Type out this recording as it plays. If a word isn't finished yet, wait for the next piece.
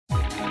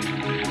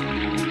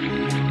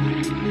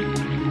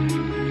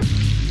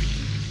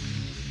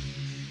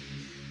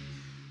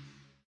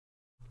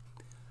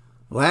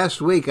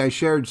Last week I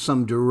shared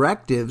some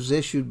directives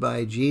issued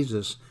by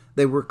Jesus.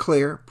 They were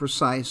clear,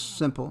 precise,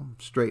 simple,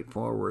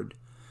 straightforward.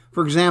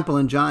 For example,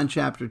 in John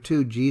chapter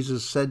 2,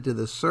 Jesus said to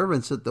the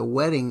servants at the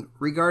wedding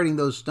regarding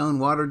those stone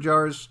water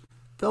jars,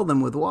 "Fill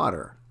them with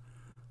water."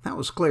 That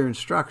was clear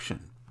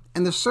instruction.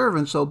 And the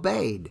servants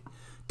obeyed.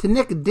 To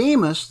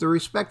Nicodemus, the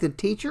respected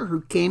teacher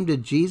who came to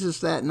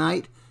Jesus that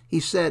night, he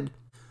said,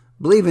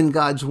 "Believe in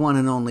God's one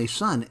and only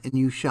Son, and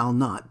you shall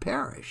not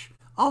perish."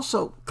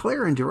 Also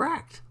clear and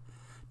direct.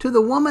 To the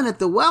woman at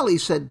the well, he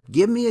said,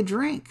 "Give me a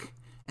drink."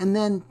 And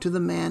then to the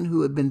man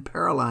who had been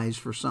paralyzed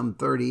for some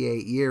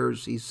 38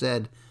 years, he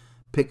said,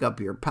 "Pick up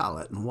your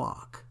pallet and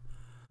walk."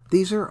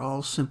 These are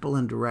all simple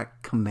and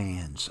direct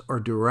commands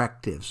or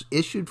directives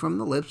issued from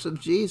the lips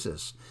of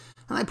Jesus.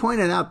 And I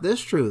pointed out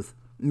this truth: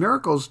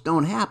 miracles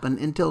don't happen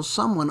until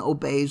someone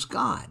obeys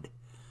God.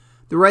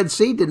 The Red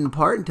Sea didn't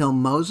part until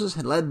Moses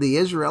had led the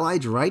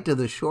Israelites right to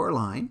the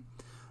shoreline.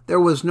 There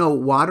was no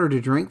water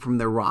to drink from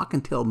the rock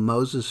until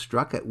Moses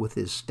struck it with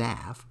his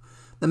staff.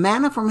 The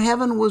manna from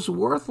heaven was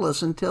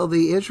worthless until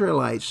the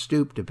Israelites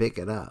stooped to pick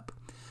it up.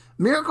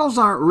 Miracles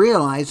aren't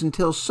realized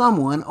until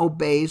someone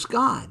obeys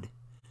God.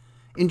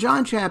 In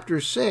John chapter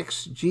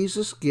 6,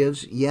 Jesus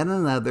gives yet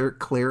another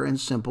clear and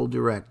simple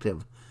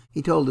directive.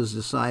 He told his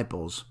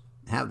disciples,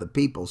 "Have the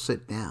people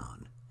sit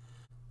down."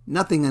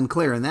 Nothing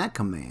unclear in that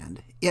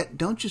command. Yet,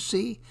 don't you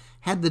see,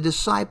 had the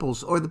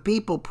disciples or the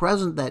people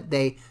present that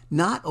day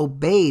not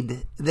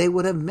obeyed, they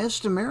would have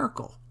missed a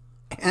miracle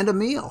and a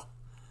meal.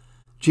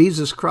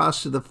 Jesus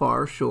crossed to the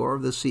far shore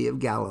of the Sea of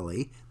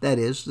Galilee, that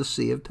is, the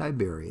Sea of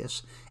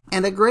Tiberias,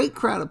 and a great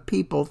crowd of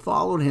people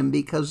followed him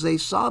because they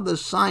saw the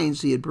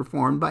signs he had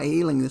performed by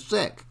healing the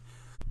sick.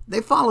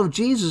 They followed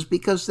Jesus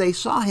because they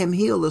saw him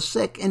heal the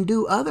sick and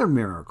do other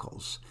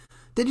miracles.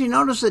 Did you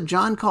notice that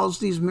John calls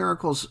these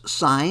miracles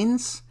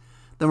signs?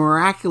 The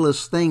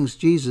miraculous things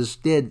Jesus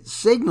did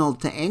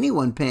signaled to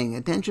anyone paying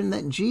attention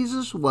that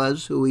Jesus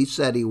was who he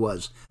said he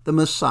was, the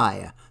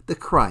Messiah, the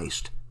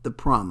Christ, the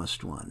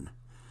Promised One.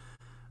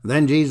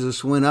 Then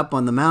Jesus went up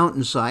on the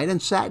mountainside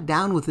and sat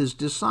down with his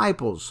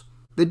disciples.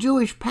 The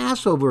Jewish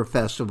Passover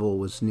festival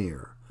was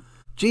near.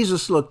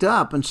 Jesus looked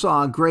up and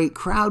saw a great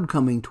crowd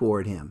coming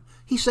toward him.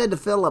 He said to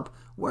Philip,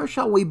 "Where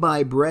shall we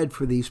buy bread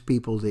for these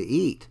people to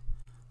eat?"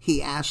 He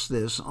asked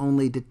this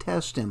only to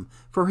test him,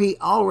 for he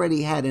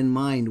already had in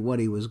mind what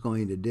he was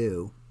going to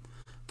do.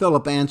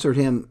 Philip answered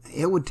him,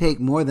 "It would take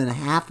more than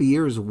half a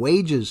year's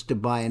wages to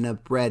buy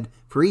enough bread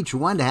for each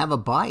one to have a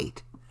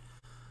bite."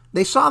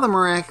 They saw the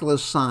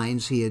miraculous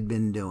signs he had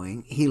been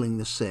doing, healing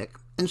the sick,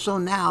 and so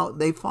now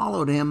they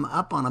followed him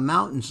up on a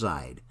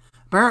mountainside.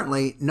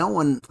 Apparently, no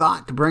one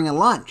thought to bring a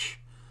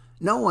lunch.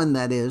 No one,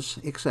 that is,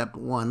 except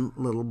one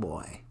little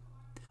boy.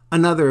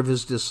 Another of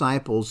his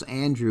disciples,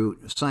 Andrew,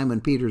 Simon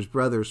Peter's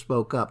brother,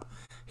 spoke up.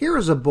 "Here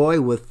is a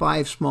boy with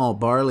 5 small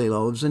barley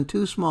loaves and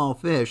 2 small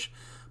fish,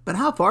 but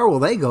how far will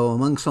they go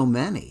among so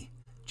many?"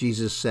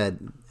 Jesus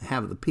said,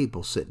 "Have the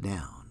people sit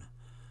down."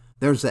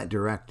 There's that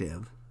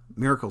directive.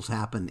 Miracles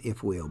happen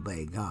if we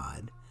obey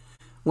God.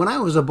 When I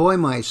was a boy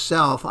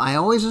myself, I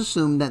always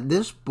assumed that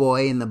this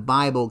boy in the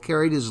Bible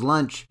carried his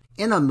lunch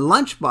in a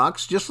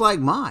lunchbox just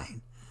like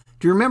mine.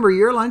 Do you remember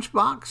your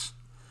lunchbox?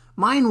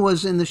 Mine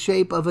was in the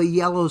shape of a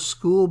yellow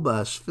school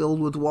bus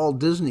filled with Walt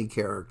Disney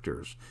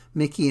characters.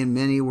 Mickey and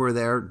Minnie were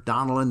there,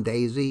 Donald and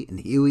Daisy, and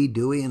Huey,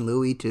 Dewey, and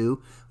Louie,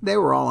 too. They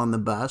were all on the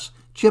bus.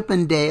 Chip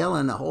and Dale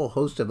and a whole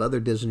host of other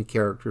Disney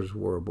characters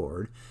were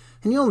aboard.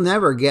 And you'll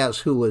never guess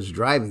who was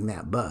driving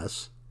that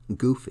bus.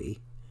 Goofy.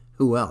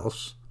 Who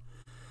else?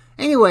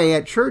 Anyway,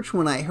 at church,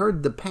 when I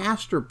heard the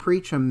pastor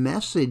preach a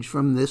message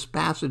from this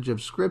passage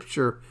of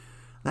Scripture,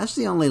 that's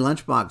the only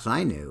lunchbox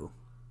I knew.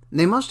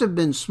 They must have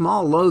been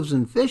small loaves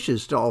and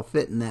fishes to all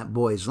fit in that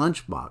boy's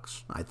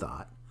lunchbox, I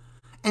thought.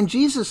 And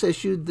Jesus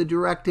issued the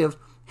directive,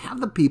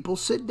 "Have the people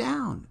sit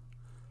down."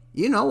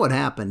 You know what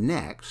happened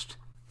next.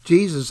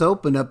 Jesus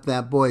opened up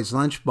that boy's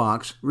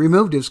lunchbox,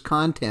 removed its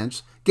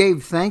contents,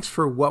 gave thanks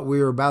for what we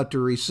were about to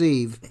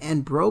receive,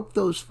 and broke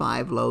those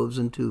 5 loaves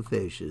and 2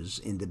 fishes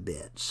into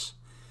bits.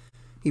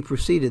 He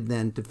proceeded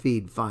then to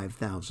feed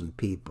 5,000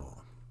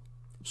 people.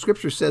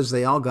 Scripture says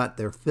they all got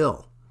their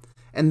fill.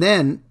 And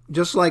then,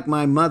 just like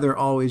my mother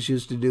always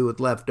used to do with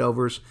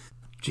leftovers,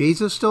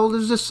 Jesus told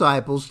his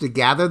disciples to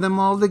gather them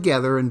all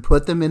together and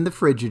put them in the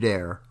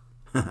Frigidaire.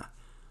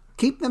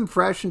 Keep them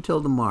fresh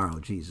until tomorrow,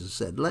 Jesus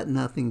said. Let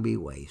nothing be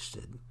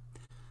wasted.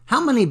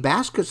 How many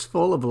baskets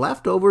full of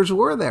leftovers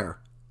were there?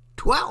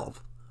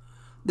 12.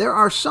 There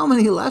are so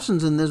many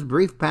lessons in this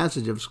brief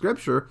passage of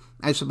Scripture,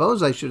 I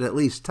suppose I should at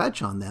least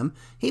touch on them,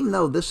 even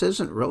though this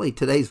isn't really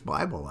today's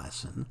Bible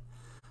lesson.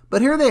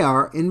 But here they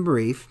are, in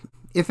brief.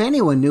 If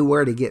anyone knew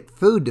where to get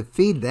food to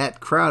feed that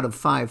crowd of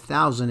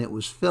 5,000, it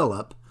was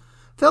Philip.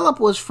 Philip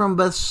was from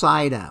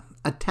Bethsaida,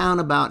 a town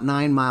about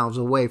 9 miles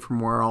away from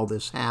where all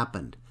this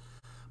happened.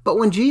 But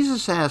when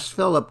Jesus asked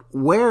Philip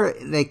where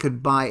they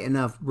could buy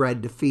enough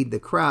bread to feed the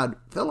crowd,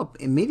 Philip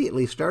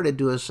immediately started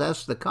to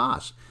assess the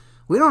cost.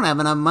 "We don't have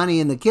enough money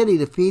in the kitty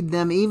to feed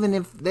them even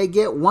if they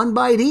get 1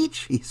 bite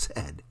each," he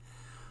said.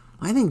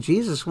 I think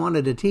Jesus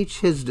wanted to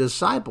teach his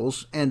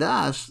disciples and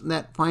us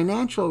that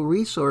financial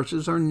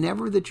resources are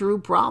never the true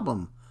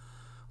problem.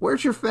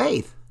 Where's your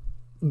faith?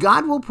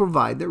 God will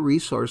provide the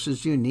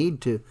resources you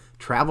need to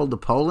travel to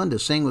Poland to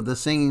sing with the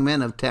singing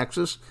men of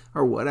Texas,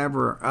 or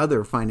whatever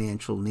other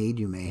financial need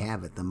you may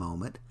have at the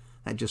moment.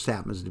 That just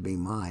happens to be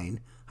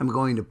mine. I'm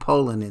going to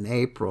Poland in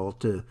April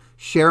to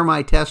share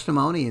my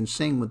testimony and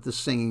sing with the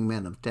singing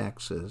men of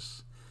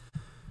Texas.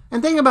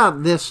 And think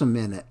about this a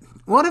minute.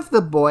 What if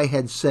the boy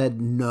had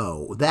said,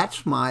 "No,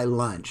 that's my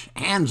lunch,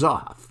 hands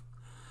off"?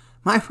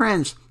 My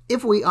friends,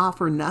 if we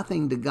offer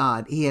nothing to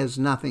God, he has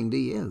nothing to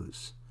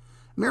use.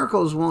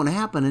 Miracles won't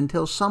happen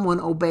until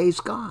someone obeys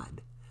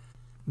God.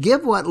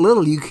 Give what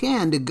little you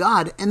can to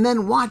God and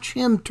then watch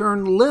him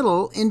turn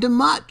little into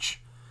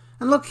much.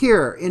 And look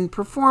here, in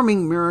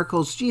performing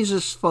miracles,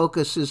 Jesus'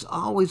 focus is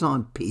always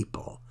on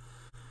people.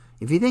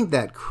 If you think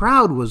that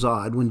crowd was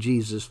odd when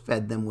Jesus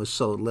fed them with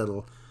so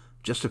little,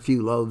 just a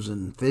few loaves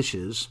and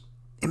fishes,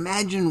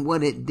 imagine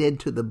what it did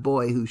to the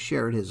boy who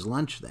shared his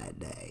lunch that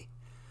day.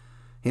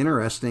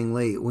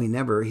 Interestingly, we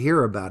never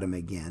hear about him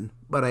again,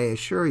 but I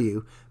assure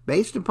you,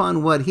 based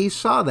upon what he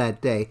saw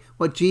that day,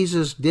 what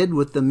Jesus did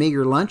with the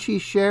meager lunch he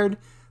shared,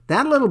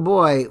 that little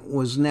boy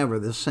was never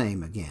the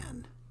same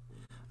again.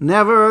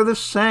 Never the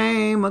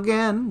same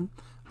again.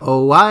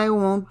 Oh, I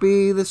won't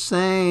be the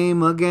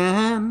same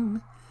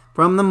again.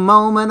 From the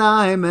moment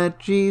I met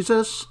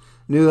Jesus,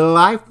 new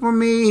life for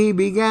me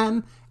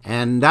began,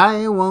 and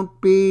I won't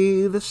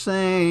be the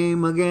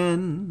same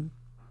again.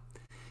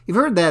 You've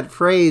heard that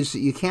phrase,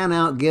 you can't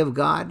outgive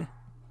God?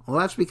 Well,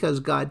 that's because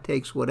God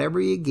takes whatever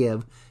you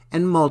give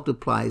and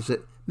multiplies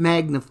it,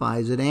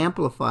 magnifies it,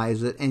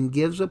 amplifies it, and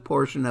gives a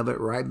portion of it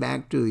right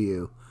back to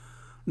you.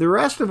 The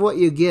rest of what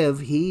you give,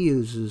 he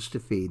uses to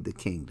feed the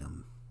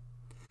kingdom.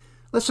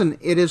 Listen,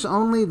 it is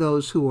only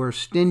those who are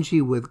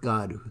stingy with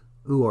God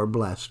who are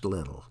blessed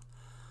little.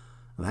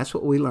 That's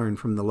what we learned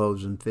from the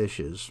loaves and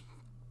fishes.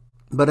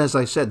 But as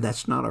I said,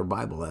 that's not our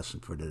Bible lesson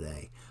for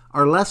today.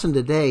 Our lesson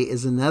today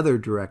is another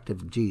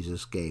directive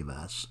Jesus gave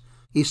us.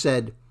 He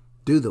said,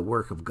 do the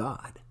work of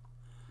God.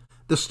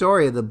 The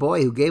story of the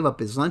boy who gave up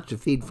his lunch to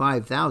feed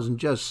 5,000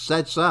 just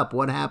sets up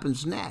what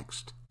happens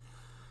next.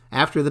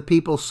 After the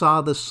people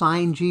saw the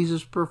sign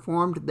Jesus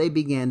performed, they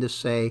began to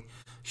say,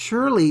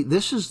 "Surely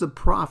this is the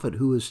prophet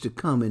who is to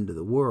come into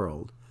the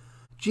world."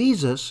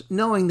 Jesus,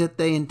 knowing that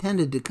they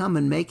intended to come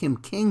and make him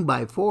king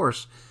by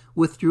force,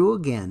 withdrew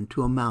again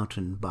to a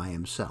mountain by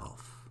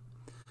himself.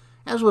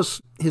 As was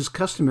his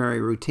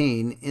customary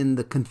routine, in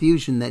the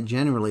confusion that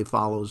generally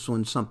follows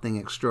when something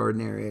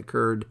extraordinary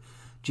occurred,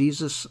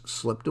 Jesus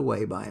slipped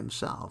away by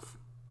himself.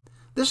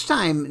 This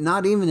time,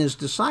 not even his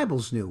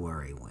disciples knew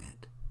where he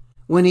went.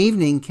 When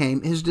evening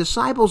came, his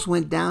disciples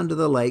went down to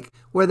the lake,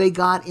 where they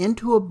got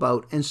into a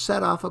boat and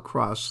set off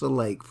across the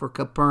lake for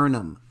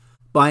Capernaum.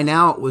 By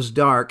now it was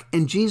dark,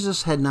 and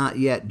Jesus had not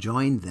yet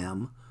joined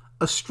them.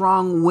 A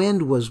strong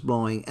wind was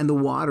blowing, and the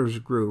waters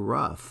grew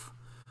rough.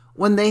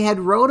 When they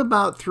had rowed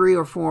about 3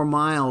 or 4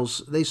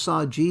 miles, they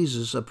saw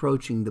Jesus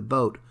approaching the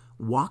boat,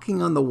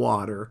 walking on the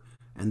water,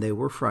 and they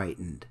were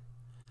frightened.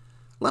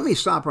 Let me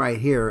stop right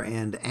here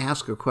and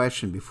ask a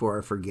question before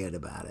I forget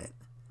about it.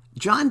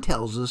 John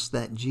tells us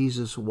that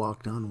Jesus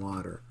walked on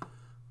water,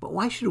 but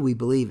why should we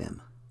believe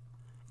him?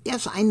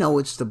 Yes, I know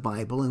it's the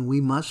Bible, and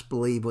we must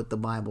believe what the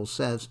Bible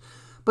says,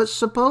 but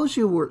suppose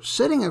you were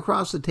sitting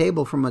across the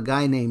table from a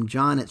guy named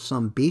John at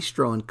some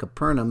bistro in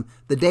Capernaum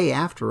the day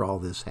after all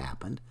this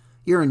happened.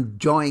 You're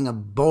enjoying a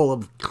bowl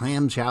of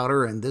clam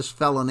chowder, and this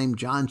fellow named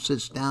John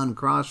sits down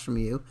across from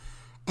you,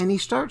 and he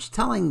starts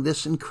telling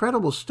this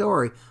incredible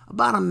story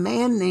about a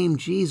man named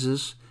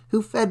Jesus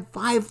who fed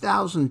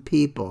 5,000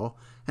 people,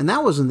 and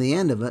that wasn't the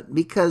end of it,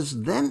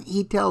 because then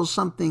he tells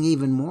something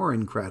even more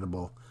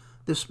incredible.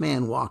 This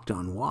man walked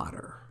on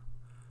water.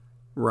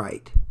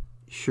 Right,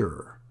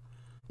 sure.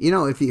 You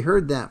know, if you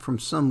heard that from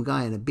some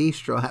guy in a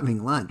bistro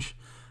having lunch,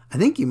 I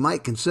think you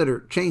might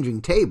consider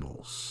changing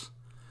tables.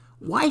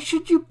 Why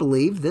should you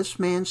believe this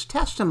man's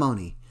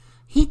testimony?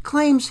 He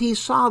claims he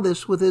saw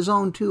this with his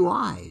own 2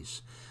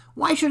 eyes.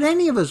 Why should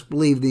any of us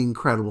believe the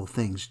incredible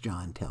things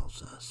John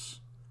tells us?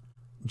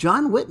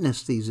 John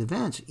witnessed these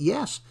events,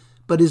 yes,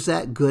 but is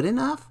that good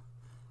enough?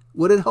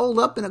 Would it hold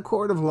up in a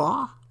court of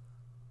law?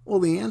 Well,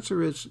 the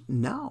answer is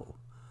no,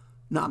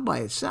 not by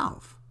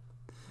itself.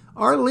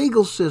 Our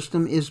legal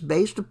system is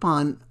based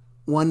upon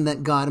one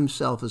that God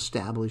himself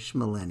established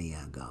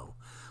millennia ago.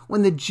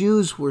 When the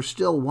Jews were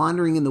still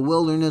wandering in the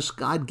wilderness,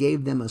 God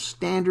gave them a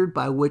standard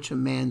by which a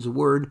man's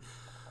word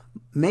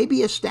may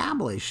be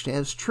established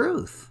as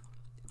truth.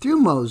 Through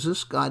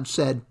Moses, God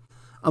said,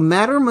 "A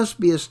matter must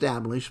be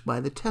established by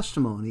the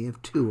testimony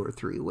of 2 or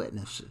 3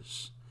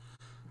 witnesses."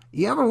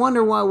 You ever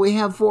wonder why we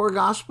have 4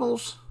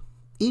 Gospels?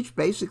 Each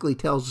basically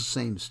tells the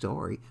same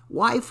story.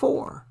 Why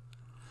 4?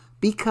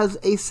 Because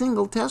a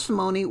single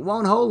testimony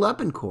won't hold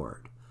up in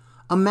court.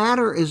 A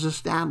matter is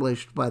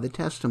established by the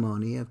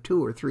testimony of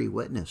 2 or 3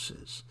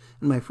 witnesses.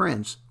 And my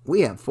friends,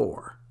 we have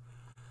 4.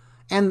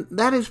 And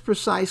that is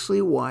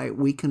precisely why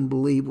we can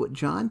believe what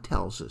John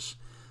tells us.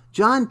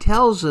 John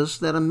tells us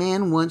that a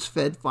man once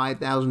fed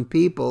 5,000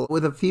 people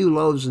with a few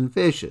loaves and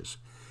fishes.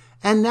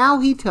 And now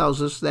he tells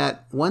us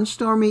that one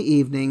stormy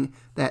evening,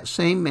 that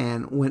same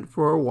man went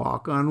for a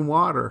walk on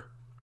water.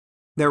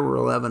 There were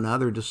 11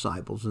 other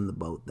disciples in the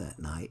boat that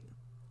night.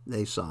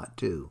 They saw it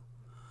too.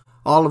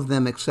 All of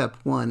them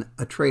except one,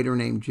 a traitor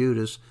named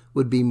Judas,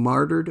 would be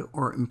martyred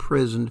or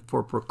imprisoned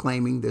for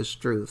proclaiming this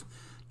truth.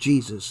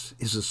 Jesus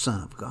is the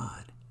Son of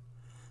God.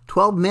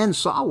 12 men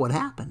saw what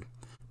happened.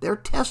 Their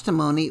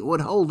testimony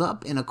would hold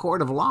up in a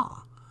court of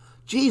law.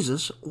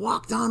 Jesus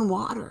walked on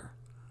water.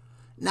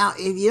 Now,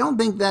 if you don't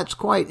think that's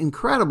quite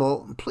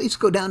incredible, please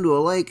go down to a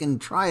lake and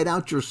try it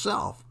out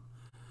yourself.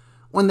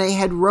 When they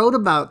had rowed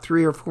about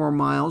 3 or 4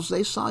 miles,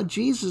 they saw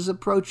Jesus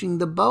approaching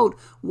the boat,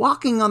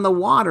 walking on the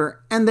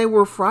water, and they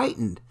were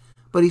frightened.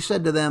 But he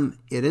said to them,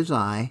 "It is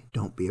I,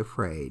 don't be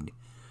afraid."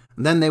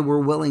 And then they were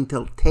willing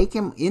to take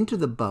him into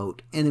the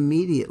boat, and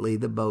immediately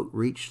the boat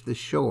reached the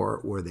shore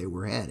where they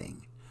were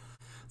heading.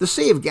 The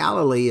Sea of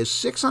Galilee is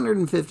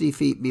 650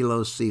 feet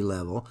below sea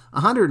level,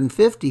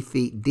 150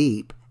 feet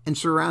deep, and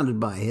surrounded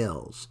by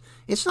hills.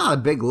 It's not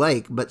a big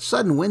lake, but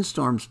sudden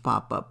windstorms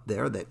pop up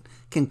there that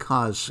can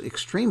cause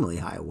extremely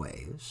high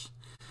waves.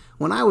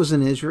 When I was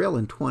in Israel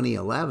in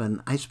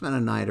 2011, I spent a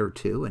night or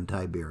two in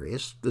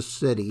Tiberias, the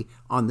city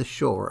on the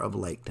shore of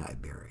Lake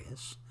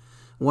Tiberias.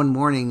 One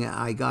morning,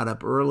 I got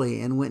up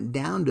early and went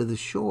down to the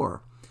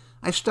shore.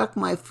 I stuck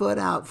my foot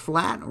out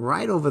flat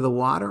right over the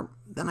water.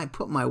 Then I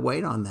put my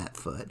weight on that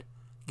foot.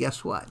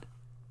 Guess what?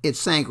 It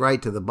sank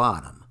right to the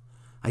bottom.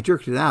 I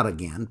jerked it out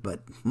again,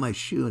 but my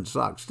shoe and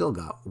socks still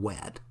got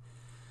wet.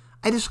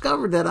 I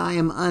discovered that I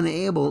am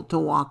unable to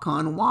walk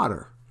on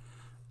water,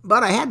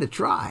 but I had to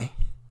try.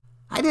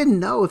 I didn't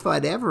know if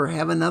I'd ever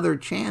have another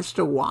chance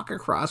to walk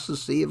across the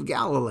Sea of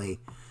Galilee.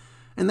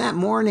 And that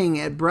morning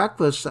at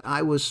breakfast,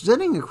 I was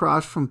sitting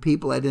across from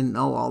people I didn't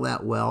know all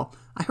that well.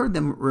 I heard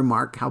them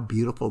remark how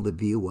beautiful the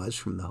view was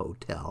from the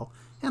hotel,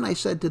 and I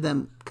said to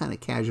them kind of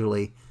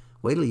casually,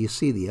 "Wait till you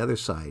see the other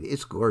side.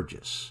 It's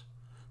gorgeous."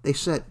 They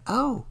said,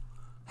 "Oh,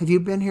 have you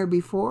been here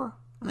before?"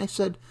 And I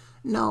said,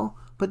 "No,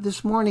 but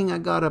this morning I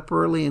got up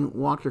early and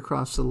walked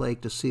across the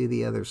lake to see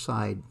the other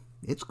side.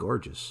 It's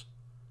gorgeous."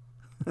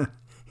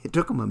 It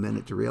took them a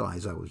minute to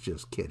realize I was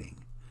just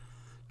kidding.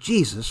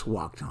 Jesus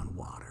walked on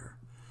water.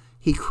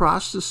 He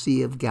crossed the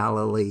Sea of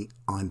Galilee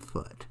on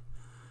foot.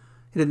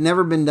 It had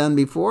never been done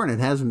before, and it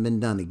hasn't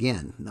been done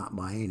again, not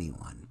by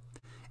anyone.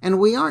 And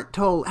we aren't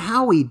told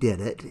how he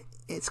did it.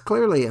 It's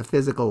clearly a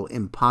physical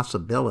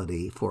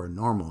impossibility for a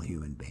normal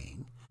human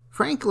being.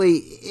 Frankly,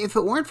 if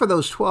it weren't for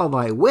those 12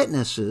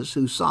 eyewitnesses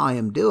who saw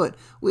him do it,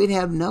 we'd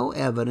have no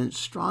evidence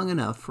strong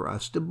enough for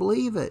us to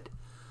believe it.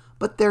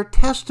 But their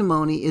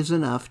testimony is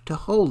enough to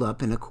hold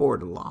up in a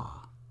court of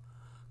law.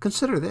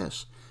 Consider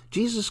this.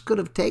 Jesus could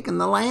have taken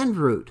the land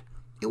route.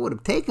 It would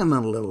have taken him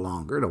a little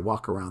longer to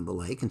walk around the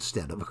lake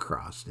instead of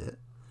across it.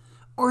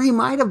 Or he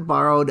might have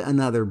borrowed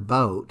another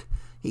boat.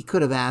 He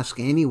could have asked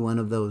any one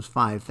of those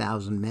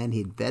 5,000 men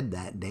he'd fed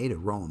that day to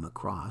row him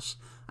across.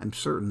 I'm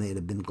certain they'd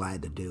have been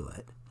glad to do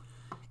it.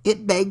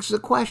 It begs the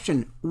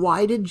question,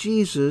 why did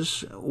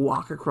Jesus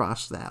walk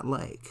across that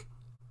lake?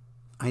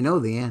 I know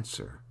the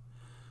answer.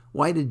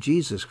 Why did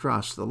Jesus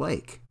cross the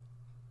lake?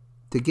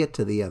 To get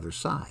to the other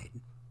side.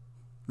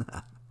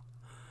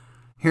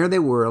 Here they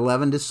were,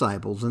 11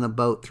 disciples in a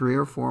boat 3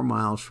 or 4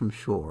 miles from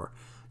shore.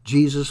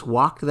 Jesus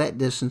walked that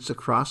distance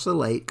across the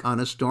lake on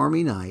a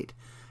stormy night.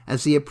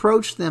 As he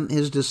approached them,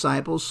 his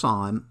disciples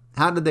saw him.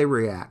 How did they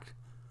react?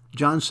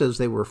 John says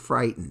they were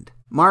frightened.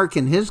 Mark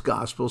in his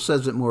gospel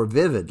says it more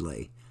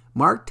vividly.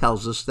 Mark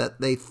tells us that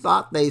they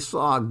thought they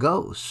saw a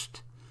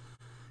ghost.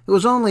 It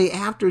was only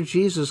after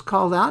Jesus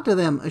called out to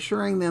them,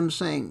 assuring them,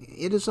 saying,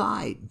 "It is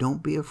I,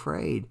 don't be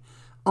afraid."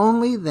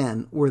 Only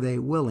then were they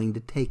willing to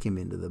take him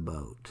into the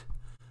boat.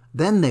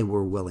 Then they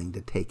were willing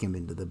to take him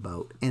into the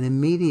boat, and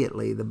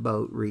immediately the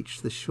boat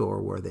reached the shore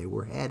where they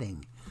were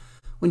heading.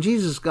 When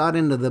Jesus got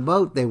into the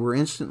boat, they were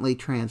instantly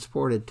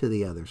transported to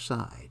the other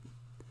side.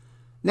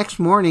 Next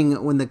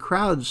morning, when the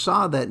crowd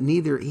saw that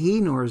neither he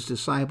nor his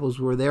disciples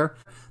were there,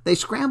 they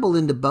scrambled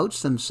into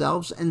boats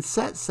themselves and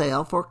set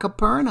sail for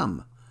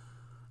Capernaum.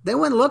 They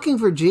went looking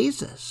for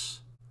Jesus.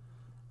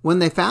 When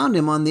they found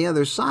him on the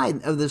other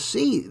side of the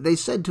sea, they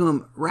said to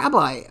him,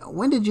 "Rabbi,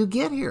 when did you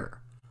get here?"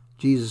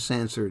 Jesus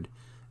answered,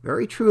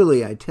 "Very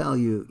truly, I tell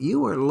you,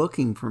 you are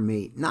looking for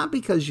me, not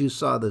because you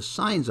saw the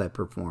signs I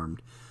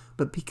performed,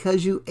 but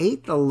because you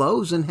ate the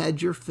loaves and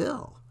had your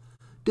fill.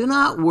 Do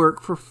not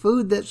work for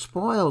food that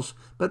spoils,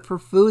 but for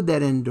food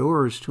that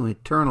endures to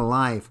eternal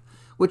life,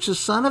 which the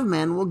Son of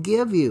Man will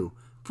give you,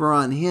 for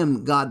on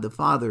him God the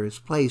Father has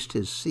placed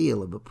his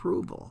seal of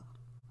approval."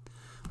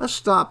 Let's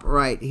stop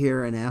right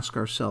here and ask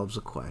ourselves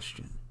a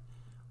question.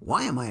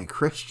 Why am I a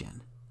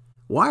Christian?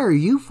 Why are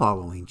you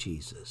following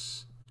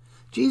Jesus?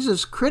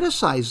 Jesus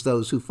criticized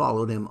those who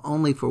followed him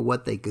only for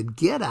what they could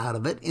get out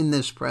of it in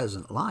this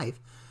present life.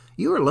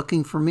 You are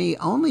looking for me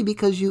only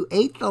because you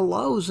ate the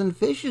loaves and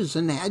fishes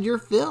and had your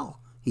fill,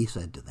 he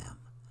said to them.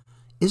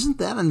 Isn't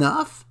that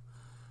enough?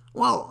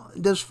 Well,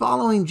 does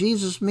following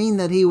Jesus mean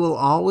that he will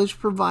always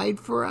provide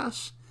for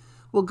us?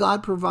 Will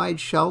God provide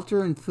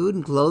shelter and food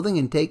and clothing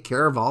and take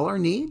care of all our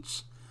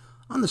needs?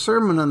 On the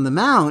Sermon on the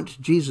Mount,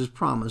 Jesus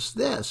promised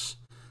this.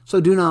 So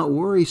do not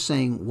worry,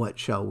 saying, what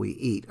shall we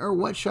eat? Or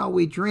what shall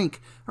we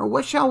drink? Or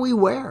what shall we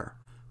wear?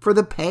 For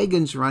the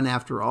pagans run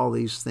after all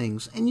these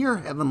things, and your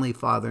heavenly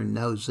Father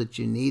knows that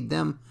you need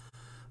them.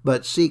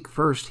 But seek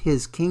first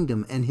his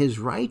kingdom and his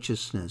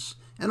righteousness,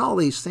 and all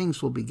these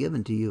things will be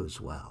given to you as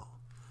well.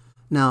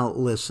 Now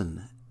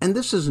listen, and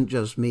this isn't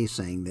just me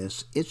saying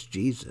this, it's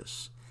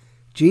Jesus.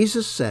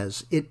 Jesus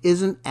says it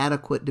isn't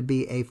adequate to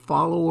be a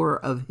follower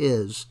of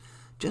his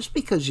just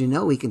because you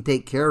know he can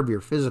take care of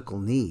your physical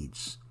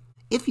needs.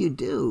 If you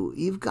do,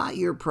 you've got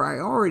your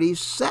priorities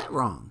set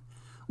wrong.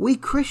 We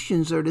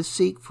Christians are to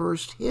seek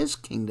first his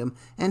kingdom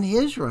and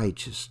his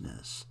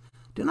righteousness.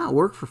 Do not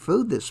work for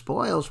food that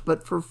spoils,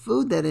 but for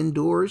food that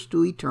endures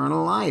to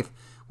eternal life,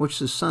 which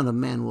the Son of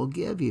Man will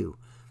give you.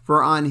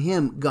 For on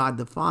him God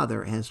the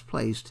Father has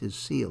placed his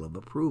seal of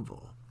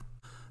approval.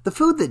 The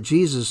food that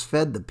Jesus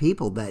fed the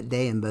people that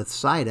day in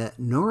Bethsaida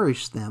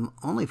nourished them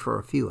only for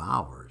a few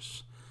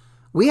hours.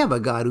 We have a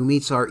God who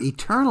meets our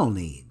eternal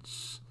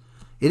needs.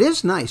 It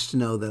is nice to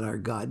know that our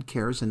God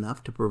cares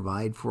enough to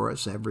provide for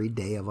us every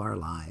day of our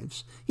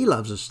lives. He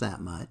loves us that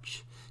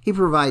much. He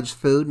provides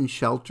food and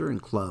shelter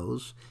and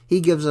clothes. He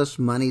gives us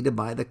money to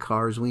buy the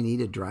cars we need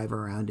to drive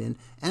around in,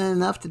 and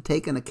enough to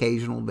take an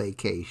occasional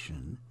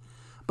vacation.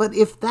 But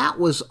if that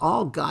was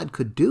all God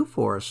could do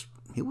for us,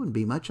 he wouldn't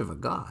be much of a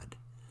God.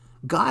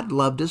 God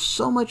loved us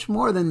so much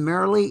more than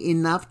merely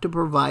enough to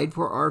provide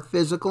for our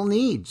physical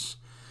needs.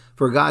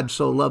 For God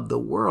so loved the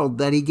world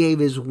that he gave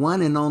his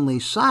one and only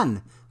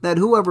Son, that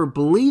whoever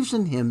believes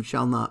in him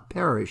shall not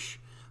perish,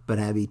 but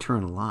have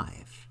eternal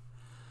life.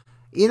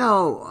 You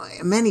know,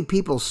 many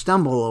people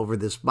stumble over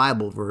this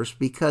Bible verse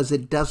because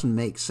it doesn't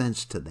make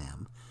sense to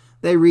them.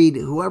 They read,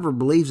 whoever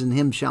believes in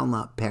him shall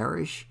not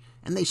perish,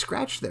 and they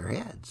scratch their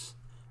heads.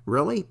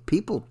 Really?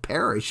 People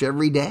perish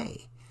every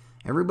day.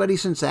 Everybody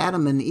since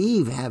Adam and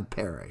Eve have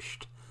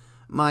perished.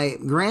 My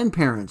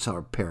grandparents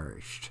are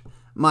perished.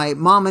 My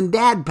mom and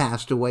dad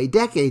passed away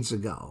decades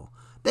ago.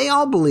 They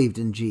all believed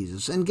in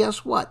Jesus, and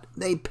guess what?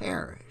 They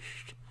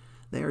perished.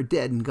 They are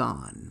dead and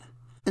gone.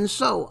 And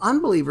so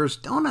unbelievers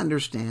don't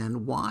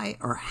understand why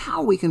or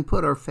how we can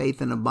put our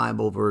faith in a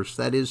Bible verse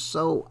that is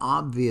so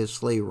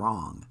obviously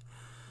wrong.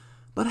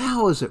 But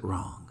how is it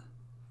wrong?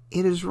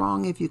 It is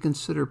wrong if you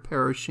consider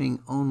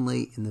perishing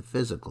only in the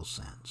physical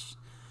sense.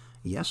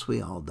 Yes,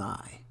 we all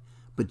die,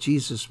 but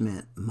Jesus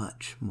meant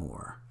much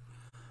more.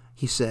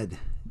 He said,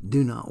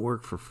 do not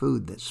work for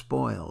food that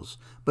spoils,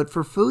 but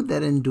for food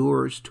that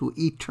endures to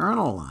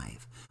eternal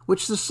life,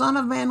 which the Son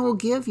of Man will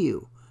give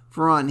you.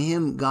 For on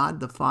him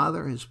God the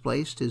Father has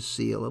placed his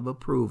seal of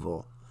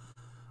approval.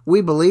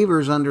 We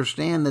believers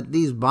understand that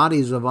these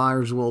bodies of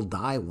ours will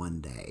die one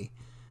day.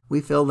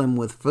 We fill them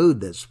with food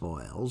that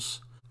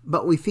spoils,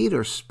 but we feed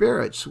our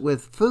spirits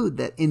with food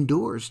that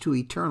endures to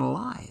eternal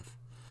life.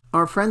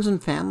 Our friends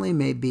and family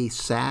may be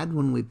sad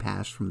when we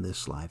pass from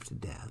this life to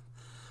death,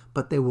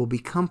 but they will be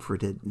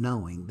comforted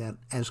knowing that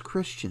as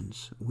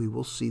Christians we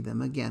will see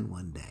them again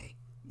one day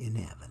in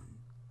heaven.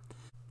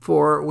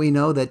 For we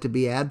know that to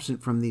be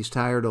absent from these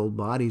tired old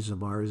bodies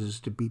of ours is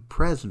to be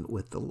present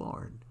with the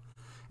Lord.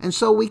 And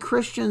so we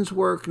Christians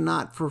work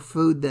not for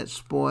food that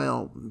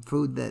spoil,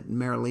 food that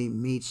merely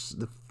meets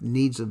the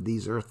needs of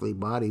these earthly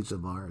bodies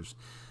of ours.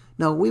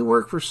 No, we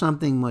work for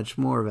something much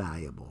more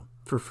valuable,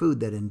 for food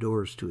that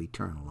endures to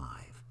eternal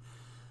life.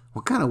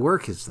 What kind of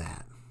work is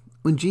that?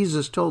 When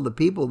Jesus told the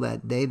people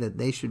that day that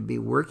they should be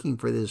working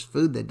for this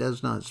food that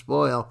does not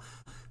spoil,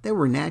 they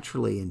were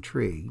naturally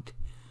intrigued.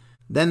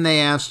 Then they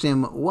asked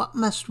him, what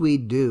must we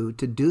do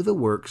to do the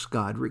works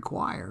God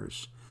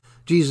requires?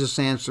 Jesus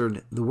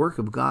answered, the work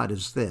of God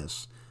is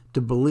this,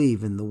 to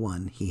believe in the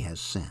one he has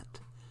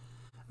sent.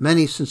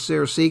 Many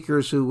sincere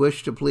seekers who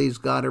wish to please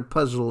God are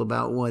puzzled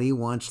about what he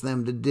wants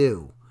them to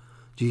do.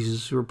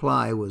 Jesus'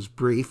 reply was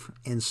brief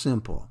and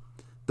simple.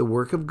 The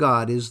work of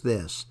God is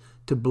this,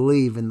 to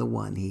believe in the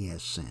one he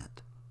has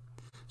sent.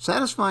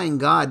 Satisfying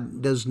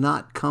God does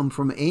not come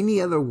from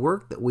any other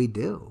work that we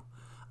do,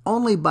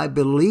 only by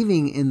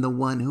believing in the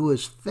one who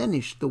has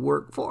finished the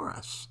work for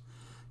us.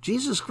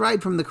 Jesus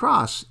cried from the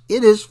cross,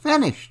 it is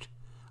finished.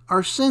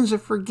 Our sins are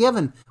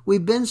forgiven.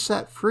 We've been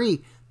set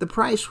free. The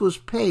price was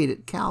paid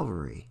at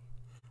Calvary.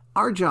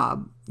 Our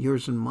job,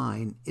 yours and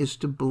mine, is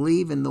to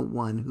believe in the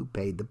one who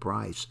paid the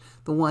price,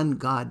 the one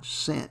God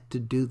sent to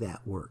do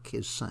that work,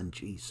 his Son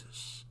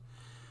Jesus.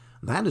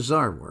 That is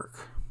our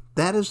work.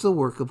 That is the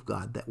work of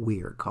God that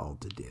we are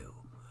called to do.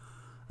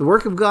 The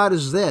work of God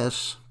is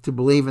this, to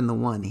believe in the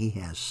one he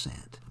has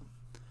sent.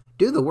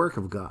 Do the work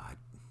of God.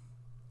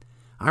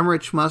 I'm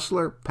Rich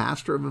Mussler,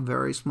 pastor of a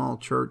very small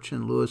church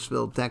in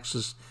Louisville,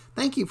 Texas.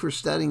 Thank you for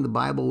studying the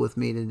Bible with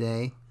me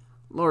today.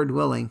 Lord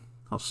willing,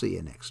 I'll see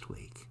you next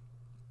week.